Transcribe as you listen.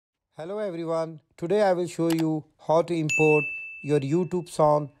Hello everyone, today I will show you how to import your YouTube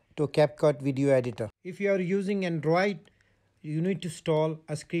sound to Capcut video editor. If you are using Android, you need to install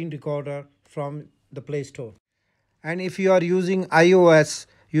a screen recorder from the Play Store. And if you are using iOS,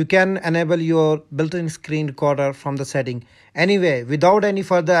 you can enable your built-in screen recorder from the setting. Anyway, without any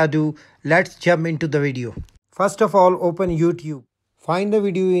further ado, let's jump into the video. First of all, open YouTube. Find the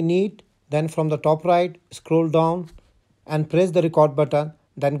video you need, then from the top right, scroll down and press the record button.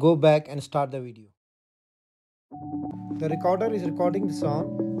 Then go back and start the video. The recorder is recording the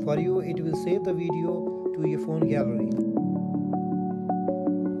sound. For you, it will save the video to your phone gallery.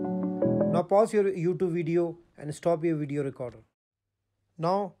 Now pause your YouTube video and stop your video recorder.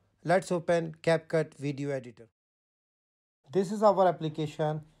 Now let's open Capcut video editor. This is our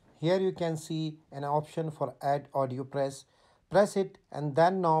application. Here you can see an option for add audio. Press it and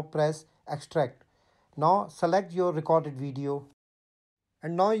then now press extract. Now select your recorded video.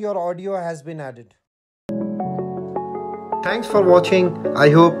 And now your audio has been added. Thanks for watching.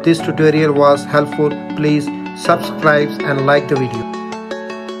 I hope this tutorial was helpful. Please subscribe and like the video.